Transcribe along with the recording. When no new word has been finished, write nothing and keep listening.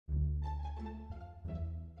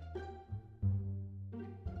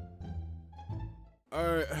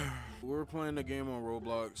Alright, we're playing the game on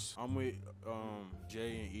Roblox. I'm with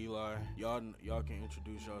Jay and Eli. Y'all can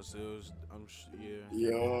introduce yourselves.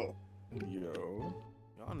 Yo.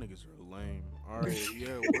 Y'all niggas are lame. Alright,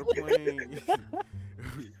 yeah, we're playing.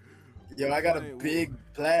 Yo, I got a big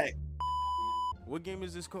black. What game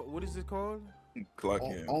is this called? What is it called? Clock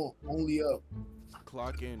in. Only up.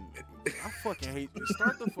 Clock in. I fucking hate this.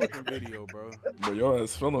 Start the fucking video, bro. But y'all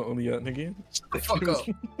ass fella only up, nigga. Fuck up.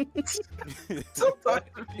 This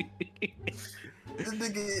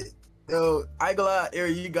nigga, yo, I go out,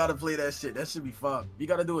 Eric. You gotta play that shit. That should be fun. You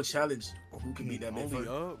gotta do a challenge. Who can beat that man? Only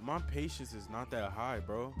up? My patience is not that high,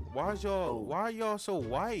 bro. Why are y'all so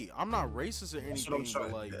white? I'm not racist or anything,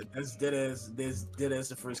 but like that's dead ass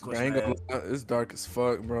the first question. I ain't gonna lie, it's dark as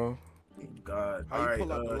fuck, bro. God. How All you right,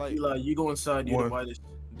 pull out the light? Eli, you go inside. You the whitest.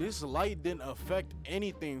 This light didn't affect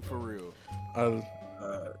anything for real. Alright,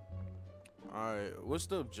 what's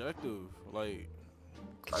the objective? Like,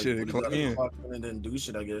 shit, clock in. And then do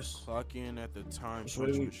shit, I guess. Clock in at the time punch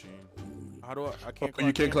machine. How do I can't clock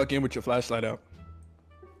You can't in? clock in with your flashlight out.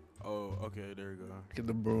 Oh, okay, there you go. Get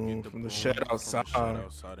the broom from the broom shed from the outside. shed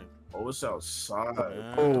outside. Oh, it's outside.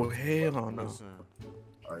 Man, Oh, hell no. listen.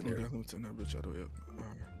 Alright, Okay, there. let me turn that bitch all the way up.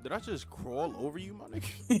 Alright. Did I just crawl over you, my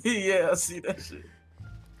nigga? Yeah, I see that shit.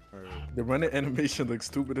 Alright. The running animation looks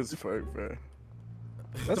stupid as fuck, bro.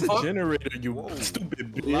 That's The a fuck? generator, you Whoa.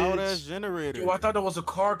 stupid bitch. Loud ass generator. Yo, I thought there was a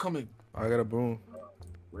car coming. I got a broom.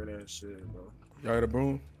 Where that shit, bro? Y'all got a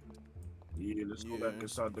broom? Yeah, let's go back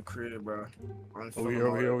inside the crib, bro. Over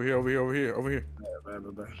here. Bad.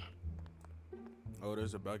 Oh,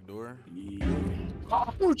 there's a back door. Yeah.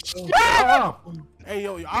 Oh, shit. Hey,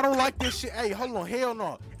 yo, I don't like this shit. Hey, hold on, hell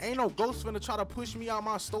no. Ain't no ghost finna try to push me out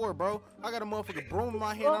my store, bro. I got a motherfucking broom in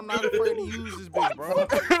my hand. I'm not afraid to use this bitch, bro.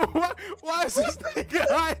 Why is this nigga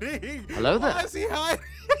hiding? Hello there. Why is he hiding?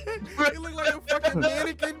 He look like a fucking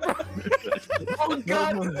mannequin, bro. Oh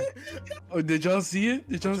god. Oh, did y'all see it?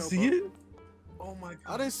 Did y'all see it? Oh my god.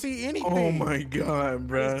 I didn't see anything. Oh my god,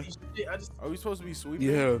 bruh. Are we supposed to be sweeping?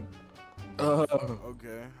 Yeah.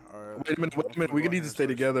 Okay, alright. Wait a minute. We need to stay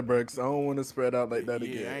together, bro, because I don't want to spread out like that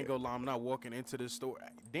again. Yeah, I ain't gonna lie. I'm not walking into this store.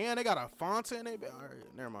 Damn, they got a fountain in it. Alright,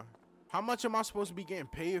 never mind. How much am I supposed to be getting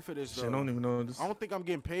paid for this, though? Shit, I don't even know this. I don't think I'm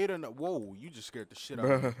getting paid enough. Whoa, you just scared the shit out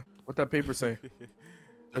of me. Bruh, what that paper say?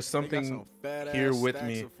 There's something here with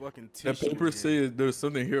me. That paper says there's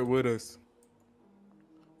something here with us.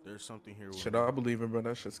 There's something here with Shit, me. I believe it, bro.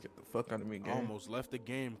 That shit scared the fuck out of me, I gang. almost left the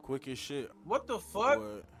game quick as shit. What the fuck?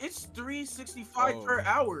 What? It's $3.65 per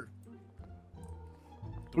hour.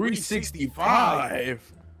 365.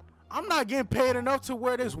 I'm not getting paid enough to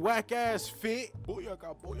wear this whack ass fit.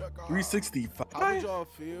 Booyaka, booyaka. 365. How would y'all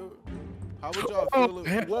feel? How would y'all Oh,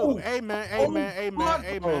 feel? Whoa, hey man. Hey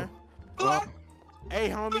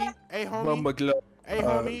homie, Mama Glove. Hey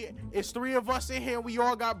homie, it's 3 of us in here. We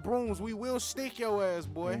all got brooms. We will stick your ass,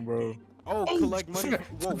 boy. Bro. Oh, collect money. To the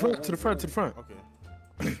front. Okay.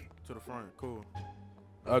 To the front. Cool.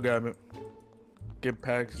 I got it. Get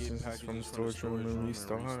packages from the storage room and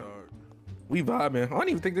restart. We vibing. I don't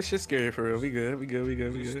even think this shit's scary for real. We good. We good.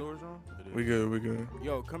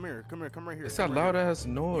 Yo, come right here. It's that loud ass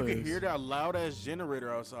noise. You can hear that loud ass generator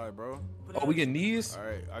outside, bro. Oh, we getting these? All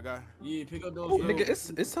right, I got. Yeah, pick up those. Oh, nigga,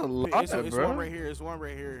 it's a lot, It's bro. one right here. It's one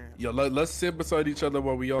right here. Yo, let's sit beside each other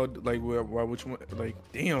while we all like while which one like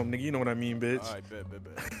damn nigga, you know what I mean, bitch. All right, bet.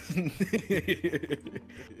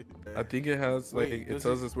 I think it has like Wait, it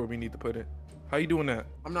tells us where we need to put it. How you doing that?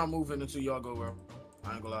 I'm not moving until y'all go, bro.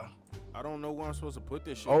 I ain't gonna lie. I don't know where I'm supposed to put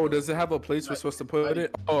this shit. Oh, bro. does it have a place we're supposed to put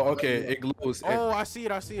it? Oh, okay, it glows. Oh, I see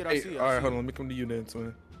it. Hey, all right, hold on, let me come to you then,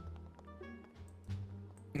 twin.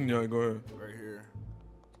 Yeah, go ahead. Right here.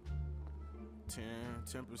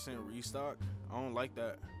 10% restock. I don't like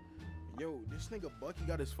that. Yo, this nigga Bucky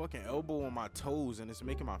got his fucking elbow on my toes and it's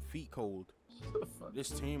making my feet cold. This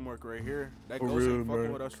teamwork right here. That For ghost real, ain't fucking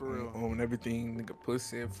bro. with us for real. On everything, nigga,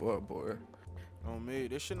 pussy and fuck, boy. Oh man,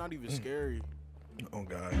 this shit not even scary. Oh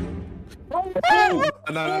god. Oh,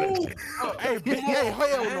 No. Hey,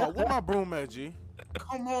 hell no. Where my broom at, G?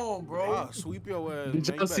 come on, bro. Sweep your ass. Did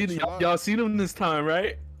man. y'all You see better chill out. y'all seen them this time,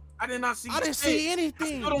 right? I did not see. I didn't see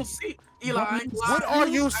anything. I still don't see. Eli, I ain't What lying. are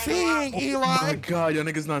you I ain't seeing, lying. Oh my Eli? god, y'all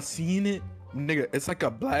niggas not seeing it? Nigga, it's like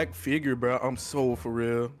a black figure, bro. I'm so for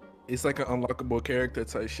real. It's like an unlockable character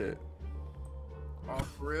type shit. Oh,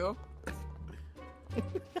 for real?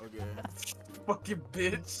 Okay. Fucking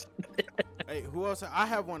bitch. Hey, who else? I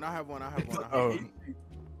have one. Oh,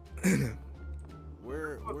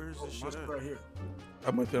 Where's this shit at? Right here.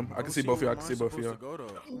 I'm with him. I can see both of y'all.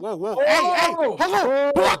 Whoa. Hey, hold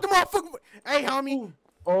on. Pull out the motherfucker. Hey, homie.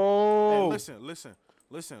 Oh. Hey, listen.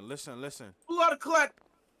 Listen. Who ought to collect?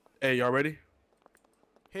 Hey, y'all ready?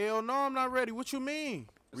 Hell no, I'm not ready. What you mean?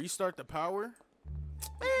 Restart the power?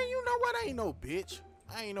 Man, you know what? I ain't no bitch.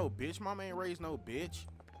 Mama ain't raised no bitch.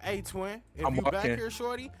 Hey, twin, if I'm you back walking. here,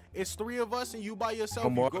 shorty, it's 3 of us and you by yourself.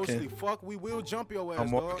 I'm You walking. ghostly fuck. We will jump your ass, I'm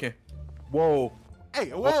dog. walking. Whoa. Hey,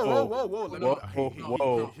 whoa. Let me.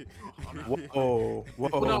 Whoa.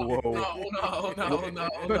 No.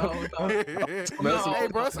 Hey,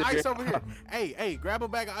 bro, it's ice over here. Hey, grab a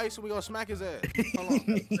bag of ice and we gonna smack his ass. Hold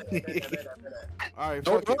on. All right,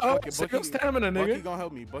 fuck it. Save stamina, Bucky nigga. gonna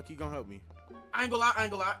help me. I ain't gonna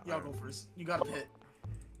lie. Y'all go first. You got a pet.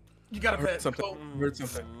 I heard something.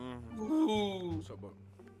 Ooh. So,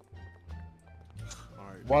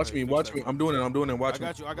 alright, Watch me. I'm doing it. Watch me.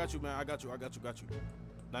 I got you, man. I got you.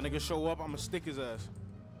 That nigga show up, I'ma stick his ass.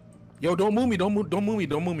 Yo, don't move me. Don't move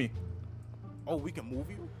me. Oh, we can move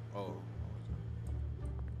you? Oh.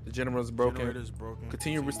 The generator's broken. Generator's broken.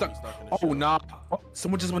 Continue restock. restocking the Oh, shell. nah. Oh,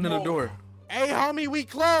 someone just went in the door. Hey, homie, we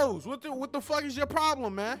closed. What the fuck is your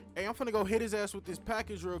problem, man? Hey, I'm finna go hit his ass with this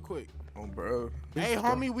package real quick. Oh, bro. Hey,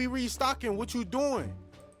 homie, we restocking. What you doing?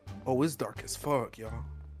 Oh, it's dark as fuck, y'all.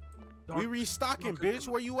 We restocking, bitch.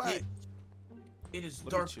 Where you at? It is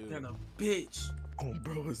Look at dark you. than a bitch. Oh,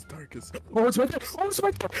 bro, it's dark as fuck. Oh, it's right there.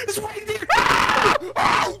 It's right there.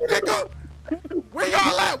 Oh, nigga! Where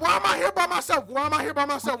y'all at? Why am I here by myself? I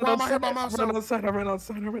ran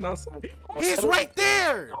outside. He's right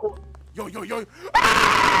there! Yo.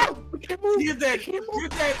 Ah! You're dead.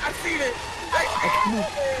 I seen it.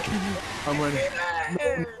 I'm running.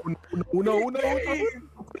 No.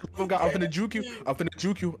 I'm finna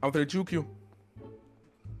juke you.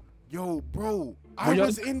 Yo, bro, I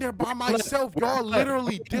was in there by myself. Y'all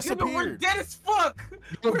literally We're disappeared. dead as fuck.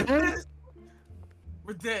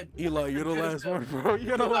 We're dead. Eli, you're the last one, bro.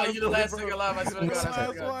 You're the last nigga alive. I swear to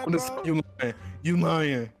God. I swear to God. You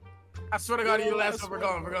lying. I swear to God, you're the last one. We're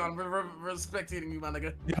gone. We're spectating you, my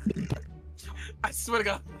nigga. I swear to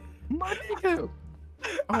God. My nigga.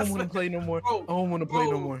 I don't want to play no more. Bro, I don't want to play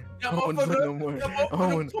no more. I don't want to play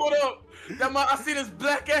no more. I see this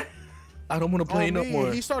black ass. I don't want to play no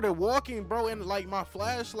more. He started walking, bro, and like my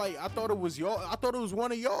flashlight, I thought it was y'all. I thought it was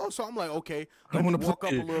one of y'all. So I'm like, okay, let me walk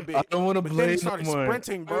up a little bit. I don't want to But play then he no started more.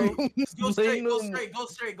 sprinting, bro.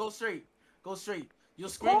 Go straight. You'll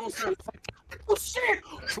scream on straight. Oh shit!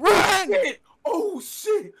 Run! Oh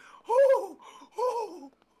shit!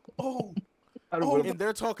 Oh! And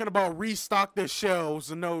they're talking about restock the shelves.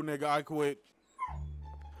 No, nigga, I quit.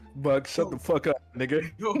 Buck, shut the fuck up,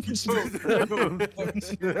 nigga. Yo,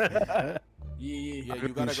 Yeah, you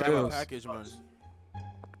gotta grab a package, man.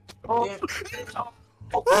 Oh.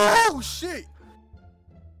 Oh shit!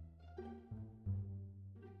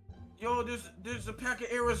 Yo, there's a pack of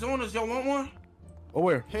Arizonas. Y'all want one? Oh,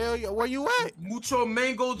 where? Hell yeah, where you at? Mucho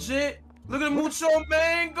mango jit. Look at the mucho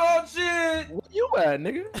mango jit. Where you at,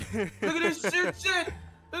 nigga? Look at this shit. Look at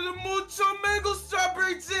the mucho mango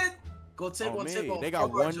strawberry jit. Go take one. They got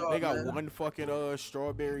one fucking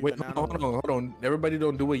strawberry. Wait, banana. hold on. Everybody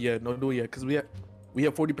don't do it yet. Don't do it yet, cause we have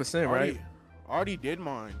 40%, right? Already did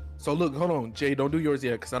mine. So look, hold on, Jay, don't do yours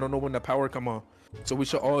yet, cause I don't know when the power come on. So we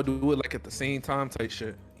should all do it like at the same time, type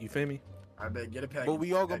shit. You feel me? I bet get a pack. But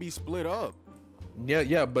we all gonna be split up.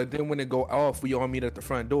 Yeah, but then when it go off, we all meet at the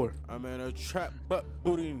front door. I'm in a trap butt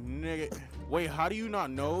booty nigga. Wait, how do you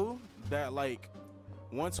not know that like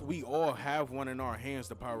once we all have one in our hands,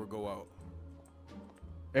 the power go out?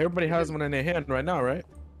 Everybody has one in their hand right now, right?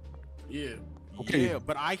 Yeah. Okay. Yeah,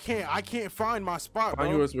 but I can't find my spot, bro.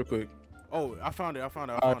 Find yours real quick. Oh, I found it.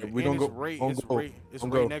 Right, we gonna go. It's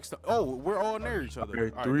right next to. Oh, we're all near each other.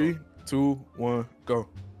 Okay, All right, 3, 2, 1, go.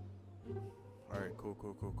 All right, cool.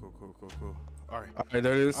 All right. All right,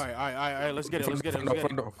 there it is. All right. Let's get it.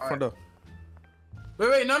 Front door.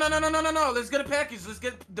 Wait, no. Let's get a package. Let's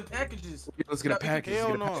get the packages. Let's get a package.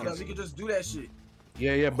 Hell no. We can just do that shit.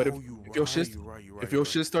 Yeah, but Oh, if your shit, if your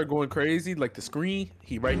shit start going crazy, like the screen,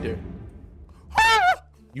 he right there.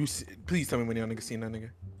 You see, please tell me when y'all niggas seen that nigga.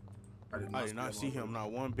 I did not see him,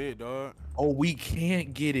 not one bit, dog. Oh, we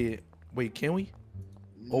can't get it. Wait, can we?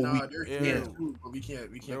 Oh, Nah, we can't. But we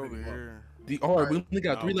can't. They're over here. All right, we only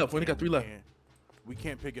got 3 left. We only got 3 left. We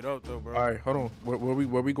can't pick it up though, bro. All right, hold on.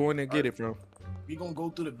 Where we going and get it from? We gonna go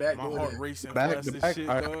through the back My door. heart Then. racing Back, fast the as back. shit,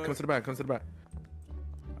 All right, dog. come to the back.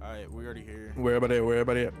 All right, we already here. Where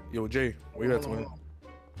everybody at? Yo, Jay, where you at, man?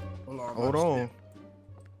 Hold on.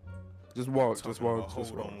 Just walk.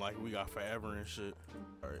 Hold on, like we got forever and shit.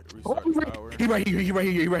 All right, Oh, restart the power. he right here.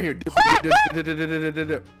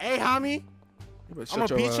 Hey, homie, I'm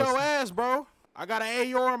gonna beat your ass, bro. I got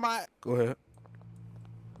an AR in my. Go ahead.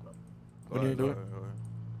 When you do it,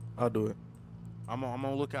 I'll do it. I'm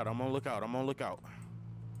on lookout. I'm on lookout. I'm on lookout.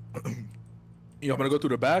 You want me to go through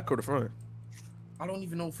the back or the front? I don't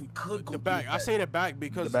even know if we could go The back. I say the back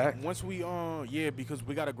because The back? once we yeah, because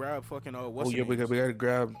we gotta grab fucking what's Oh yeah, we gotta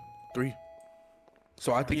grab 3.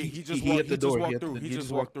 So I think he just he hit the door. walked through. He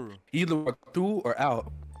just walked through. He either walked through or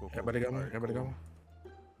out. Cool. Everybody got one. Alright, Everybody got one.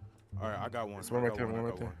 All right, I got one. There's one right there. One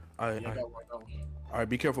right there. All right. Yeah, All right. I got one. All right,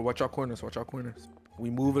 be careful. Watch our corners. Watch our corners. We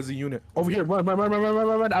move as a unit. Over here. Run.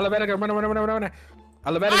 Elevator. Run.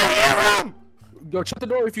 Elevator. I hear him! Go shut the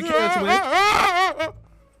door if you can. Oh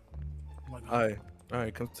my God. All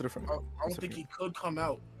right. Come to the front. I don't think he could come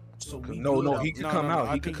out. So we No, do it he out. could come out.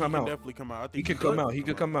 I He could think come out. Definitely come out. I think He could come out. He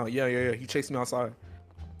could come out. Yeah. He chased me outside.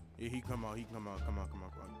 Yeah, he come out. He come out.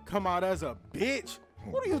 Come out as a bitch.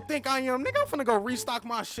 Who do you think I am, nigga? I'm finna go restock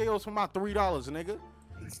my shells for my $3, nigga.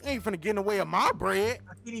 Ain't finna get in the way of my bread.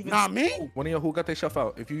 Not me. One of y'all who got their stuff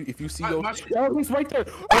out. If you see your Oh, he's right there.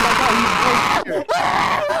 Oh my God, he's right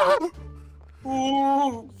there.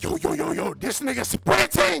 Ooh. Yo. This nigga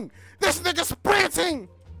sprinting.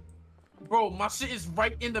 Bro, my shit is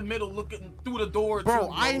right in the middle, looking through the door. Bro,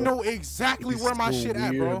 too, I know exactly where my shit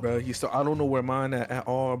at, bro. He's so I don't know where mine at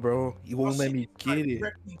all, bro. You won't let me get it.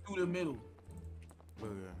 Directly through the middle.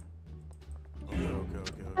 Okay.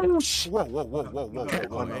 Oh shit! Whoa.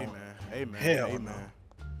 Hey man. Hell no.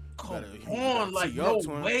 Come You on, gotta like tee no up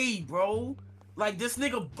to him. way, bro. Like this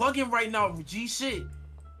nigga bugging right now, G shit.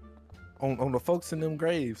 On the folks in them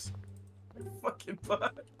graves. Fucking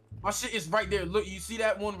bug. My shit is right there. Look, you see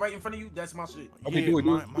that one right in front of you? That's my shit. Okay, Yeah, do it.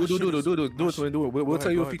 my shit is- Do it. We'll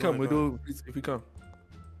tell you if he come. We'll go do it if he come.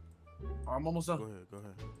 I'm almost done. Go ahead.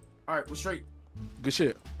 All right, we're straight. Good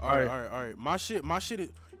shit. All right. My shit is.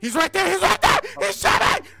 He's right there. He's shot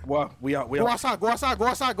at. Wow, we out. Go outside. Oh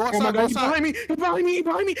my God, he's behind me.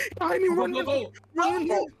 Run.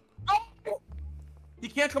 Go. He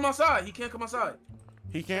can't come outside. He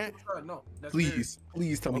can't. No. That's Please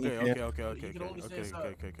tell me. Okay. You can only stay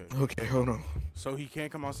inside. Okay, hold on. So he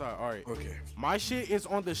can't come outside. All right. Okay. My shit is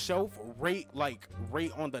on the shelf, right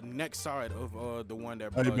on the next side of the one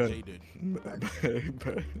that I bet. Jay did.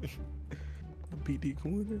 PD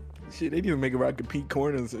corner. Shit, they need to make it where I can peek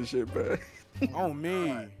corners and shit, bro. Oh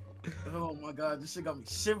me. Oh my God, this shit got me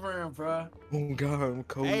shivering, bro. Oh God, I'm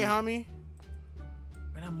cold. Hey, homie.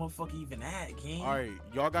 Where that motherfucker even at, gang? All right,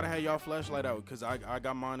 y'all gotta have y'all flashlight out, cause I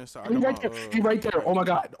got mine inside. He right there. Oh my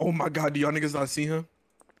God. Do y'all niggas not see him?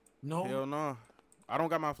 No. Hell no. I don't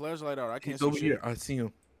got my flashlight out. I can't He's see over shit. here. I see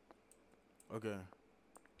him. Okay.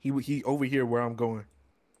 He over here where I'm going.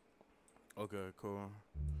 Okay, cool.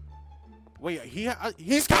 Wait,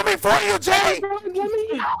 he's coming for you, Jay.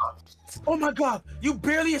 Oh my God, you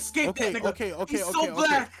barely escaped that nigga. Okay. He's so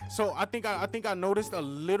black. So I think I noticed a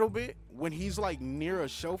little bit when he's like near a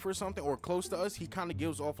shelf or something or close to us, he kind of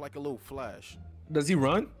gives off like a little flash. Does he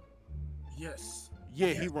run? Yes.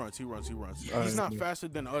 Yeah, he runs. He's not yeah. faster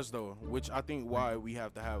than us though, which I think why we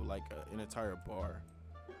have to have like an entire bar.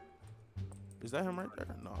 Is that him right there?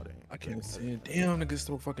 No, it ain't. I can't see it. Damn, nigga's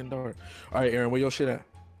so fucking dark. All right, Aaron, where your shit at?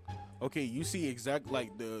 Okay, you see exact like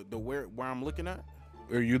the where I'm looking at?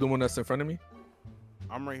 Are you the one that's in front of me?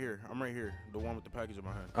 I'm right here. The one with the package in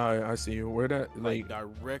my hand. All right, I see you. Where that? Like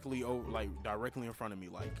directly over, like directly in front of me,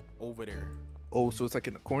 like over there. Oh, so it's like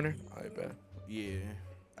in the corner? All right, bet. Yeah.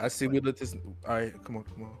 I see we let this. All right, come on.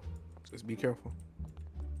 Just be careful.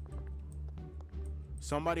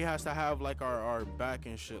 Somebody has to have like our back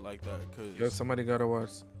and shit like that, cause Yo, somebody gotta watch.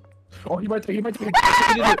 Oh, he right there.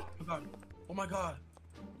 Oh my God.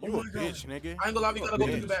 you a bitch, nigga. I ain't gonna lie, we gotta go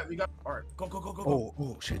Bitch. through the back. We got. All right, go.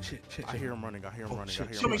 Oh, shit. I hear him running. Show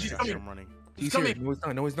me, he's coming. He's coming.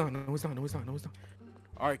 here. No, he's not.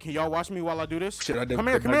 All right, can y'all watch me while I do this? Shit, I did. Come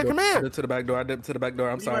here. I did to the back door.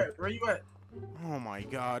 I'm sorry. Where you at? Oh my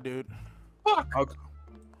God, dude. Fuck.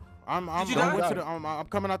 I'm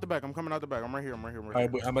coming out the back. I'm right here. All right,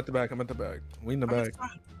 I'm at the back. We in the back.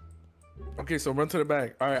 Okay, so run to the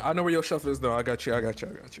back. All right, I know where your shelf is though. I got you.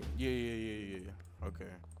 Yeah. Okay.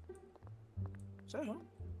 Say huh?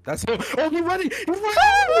 That's him. Oh, he's running.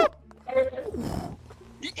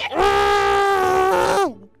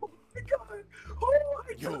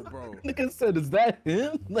 Yo, bro. Nigga said, "Is that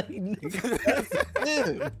him?" Like, nigga, that's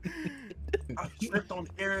him. I tripped on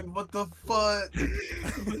Aaron. What the fuck?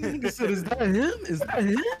 Nigga said, "Is that him?"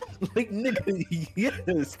 Like, nigga,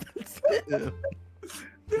 yes, that's him.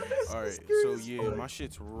 All right, so yeah, my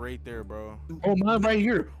shit's right there, bro. Oh, mine right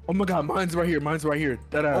here. Oh my God, mine's right here.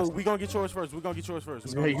 That ass. Oh, we gonna get yours first.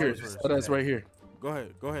 It's right here. That ass right here. Go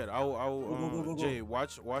ahead. I'll Jay,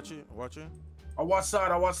 watch it. I watch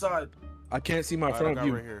side. I can't see my All right, front I got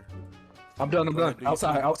view. right here. I'm done. I'm done. Do you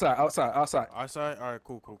Outside. see- Outside. Outside. Outside. Outside? All right,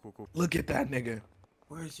 cool. Look at that nigga.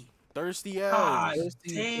 Where is he? Thirsty God ass.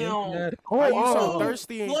 damn. How you so Oh,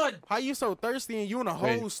 thirsty? blood. How you so thirsty and you in a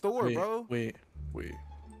whole store, bro? Wait.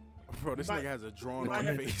 Bro, this nigga has a drawn I on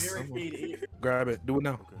have to face. barricade it. Grab it. Do it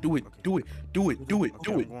now. Okay, Do it. okay. Do it. Do it. Do it.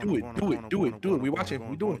 Do Okay, it. I'm Do going, it. I'm Do going, it. I'm Do going, it. I'm Do going, it. Do I'm it. We going, watching. I'm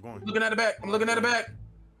We going, doing. I'm going. Looking at the back. I'm looking at the back.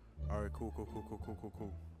 All right, cool.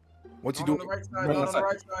 What you Not on doing? the right side. Not on the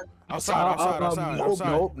right side.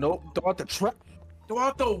 Outside. Nope. Throw out the trap. Throw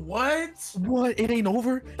out the what? What? It ain't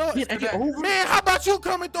over. It ain't over. Man, how about you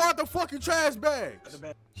come and throw out the fucking trash bags?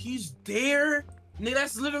 He's there. Nigga,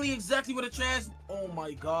 that's literally exactly what a trash. Oh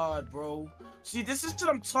my god, bro. See, this is what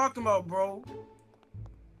I'm talking about, bro.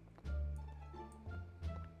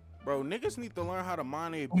 Bro, niggas need to learn how to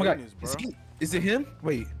mind their Oh my god. business, bro. Is it him?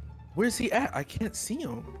 Wait. Where's he at? I can't see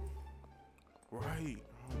him. Right.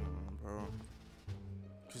 Hold on, bro.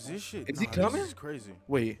 Cause this shit. Is he coming? This is crazy.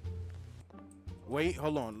 Wait. Wait,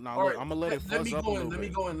 hold on. Now All look, right, I'm gonna let it let fuzz me up a go in. little Let me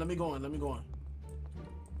bit. go in. Let me go in. Let me go in.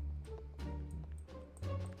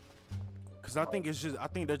 Cause I think it's just. I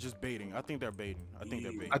think they're just baiting. I think they're baiting. I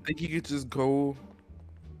think you could just go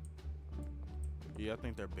Yeah, I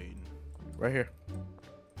think they're baiting. right here.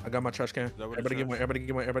 I got my trash can. that what Everybody it get one. says? Everybody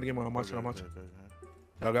get one. I'm watching. Okay.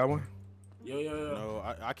 Y'all got one? Yeah. No,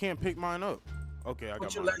 I can't pick mine up. Okay, I got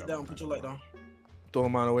Put your mine, I light got down. mine, Put I your got light mine. down. Throw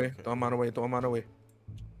them out of the way. Okay. Throw them out of the way. Throw them out of the way.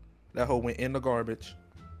 That hoe went in the garbage.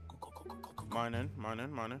 Go. Mine in.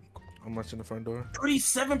 I'm watching the front door.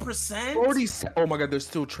 37%. 40. Oh my god, there's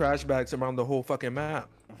still trash bags around the whole fucking map.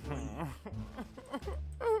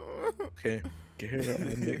 Okay. Get here, that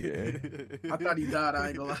nigga. I thought he died. I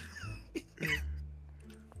ain't gonna lie.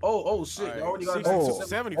 Oh shit! Alright, You already got 60, a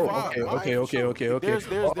 75. Okay. There's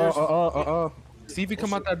See if he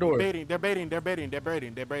come out that door. They're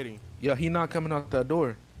baiting. Yeah, he not coming out that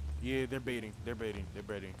door. Yeah, they're baiting.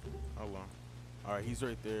 Hold on. All right, he's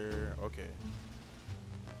right there. Okay.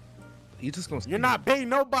 He just gonna. You're not baiting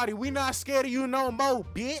nobody. We not scared of you no more,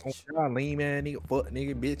 bitch. Oh, God, lame man, nigga, fuck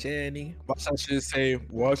nigga, bitch ass nigga. Watch that shit say,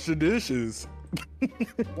 wash the dishes.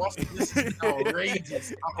 This is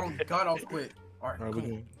outrageous. I'm cut off quick. All right, Alright, come we on.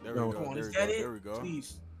 doing. There we No. go. Come on, There is we that go. it? There we go.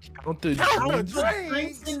 Please. Count the Count the drinks, drinks.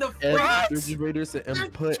 Drinks in the add front. refrigerators and They're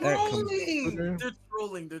input at trolling. computer. They're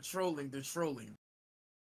trolling.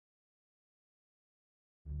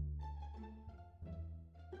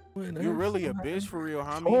 You really a bitch for real,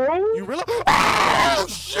 homie? Oh. You really? Oh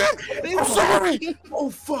shit! I'm sorry. Oh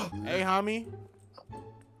fuck. Hey, homie.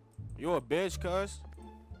 You a bitch, cuz.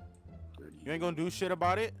 You ain't gonna do shit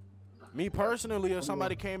about it. Me personally, if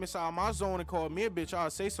somebody came inside my zone and called me a bitch,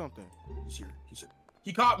 I'd say something. He's here.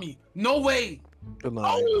 He caught me. No way. Good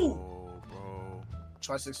line. Oh. Oh, bro.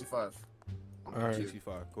 Try 65. All right.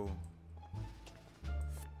 65, cool.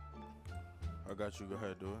 I got you. Go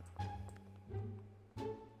ahead, do it.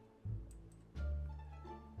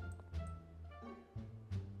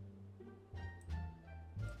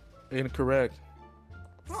 Incorrect.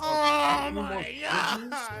 Oh my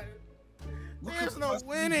god! There's no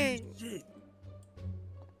winning. Shit.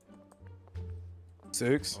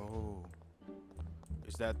 6. Oh,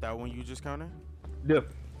 is that one you just counted? Yeah.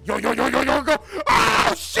 Yo, go!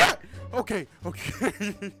 Oh shit! Okay.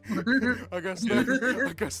 I got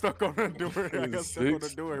stuck on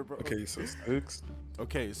the door. Bro. Okay, so 6.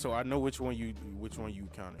 Okay, so I know which one you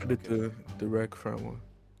counted. I did the direct front one.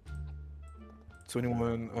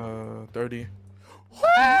 21, 30.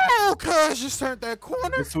 Oh, cuz just turned that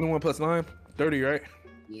corner. It's 21 plus 9, 30, right?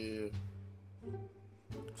 Yeah.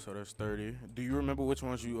 So that's 30. Do you remember which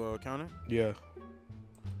ones you counted? Yeah.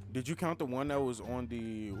 Did you count the one that was on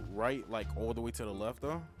the right, like all the way to the left,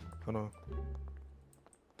 though? Hold on.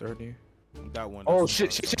 30. That one. Oh that's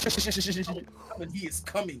shit! He is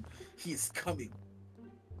coming.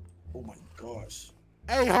 Oh my gosh.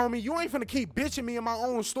 Hey, homie, you ain't finna keep bitching me in my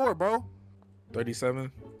own store, bro.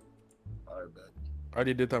 37. Alright, bet. I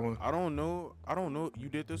already did that one. I don't know. You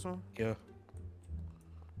did this one? Yeah.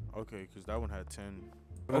 Okay, because that one had 10.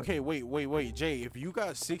 Okay, wait. Jay, if you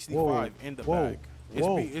got 65 Whoa. in the Whoa. bag,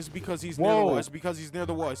 Whoa. it's because he's near the Whoa. wall. It's because he's near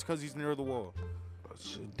the wall.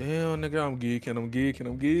 Damn, nigga, I'm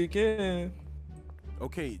geeking.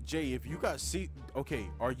 Okay, Jay, if you got okay,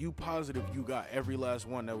 are you positive you got every last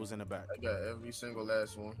one that was in the back? I got every single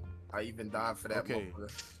last one. I even died for that. Okay.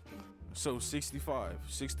 motherfucker. So 65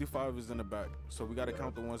 is in the back. So we got to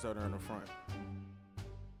count the ones that are in the front.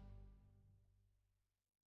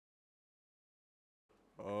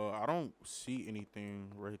 I don't see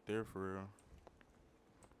anything right there for real.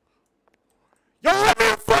 Yo, let me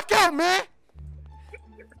the fuck out, man!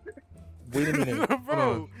 Wait a minute. Hold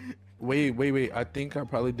Bro. on. Wait. I think I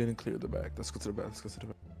probably didn't clear the back. Let's go to the back.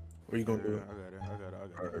 What you gonna do? I got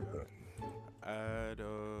it. Alright, bet. Add,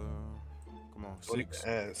 come on, 6.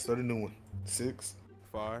 Add, start a new one. 6.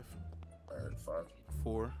 5. Alright, 5.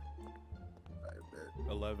 4. Alright, bet.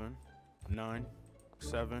 11. 9.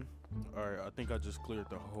 7. Alright, I think I just cleared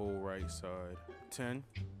the whole right side. 10.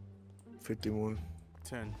 51.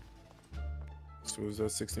 10. So was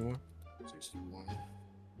that 61? 61.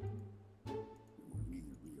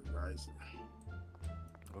 Rising.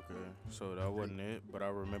 Okay, so that wasn't it, but I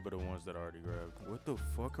remember the ones that I already grabbed. What the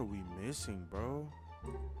fuck are we missing, bro?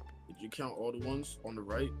 Did you count all the ones on the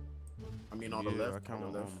right? I mean on the left? I count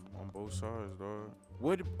on the left. on both sides, dog.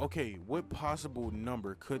 What possible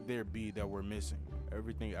number could there be that we're missing?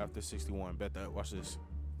 Everything after 61. Bet that. Watch this.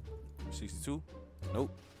 62?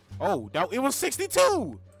 Nope. Oh, it was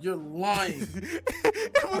 62. You're lying.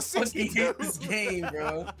 It was 62. hate this game,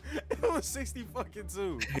 bro. It was 60 fucking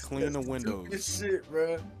 2. Clean the windows. This shit,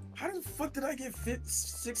 bro. How the fuck did I get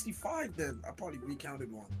 65 then? I probably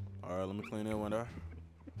recounted one. All right, let me clean that window.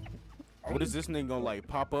 What is this nigga gonna like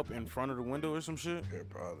pop up in front of the window or some shit? Yeah,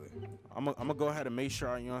 probably. I'm gonna go ahead and make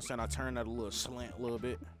sure, you know what I'm saying, I turn that a little slant a little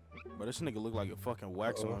bit. But this nigga look like a fucking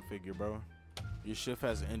wax on figure, bro. Your shift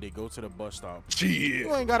has ended. Go to the bus stop. Shit.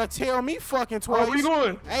 You ain't gotta tell me fucking twice. Oh, where you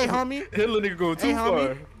going? Hey, homie. That little nigga going too Hey, far.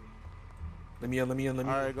 homie. Let me in. All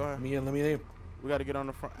right, go ahead. Let me in. We gotta get on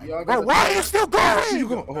the front. Y'all Bro, gotta- why are you still Where you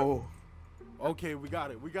going? going? Oh. Okay, we got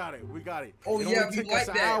it. Oh, it yeah, only we took like us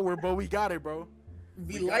an that. hour, but we got it, bro.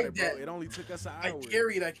 We got like it, bro. that. It only took us an I hour.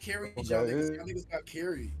 carried y'all niggas. Yeah. Y'all niggas got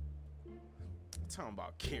carried. Talking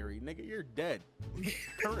about carry, nigga, you're dead.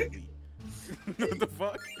 Currently. What the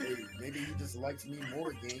fuck? Hey, maybe he just likes me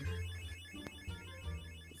more, gang.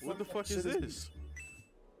 What the fuck is this?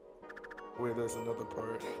 Wait, there's another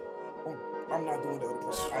part. Oh, I'm not doing the other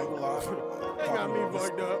part. I ain't gonna lie. They got me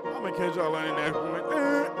fucked up. I'm gonna catch y'all on the next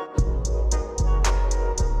one.